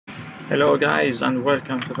Hello guys and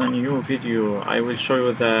welcome to the new video. I will show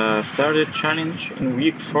you the third challenge in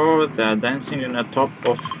week 4, the dancing on the top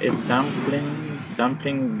of a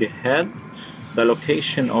dumpling head. The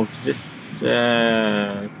location of this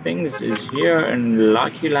things is here in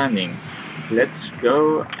Lucky Landing. Let's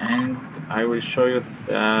go and I will show you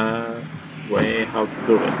the way how to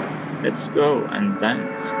do it. Let's go and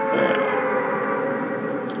dance.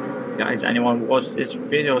 Guys, anyone watch this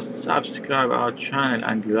video, subscribe our channel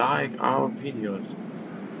and like our videos.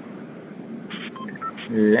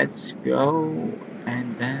 Let's go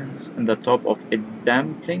and dance on the top of a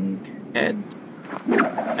dumpling head.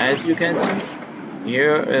 As you can see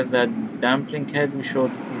here, the dumpling head, we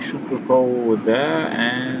should go there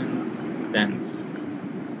and dance,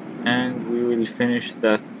 and we will finish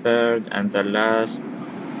the third and the last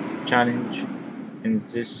challenge in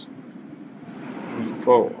this week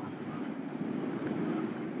 4.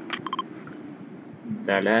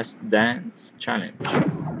 The last dance challenge.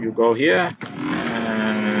 You go here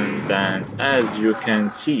and dance as you can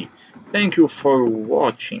see. Thank you for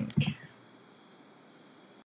watching.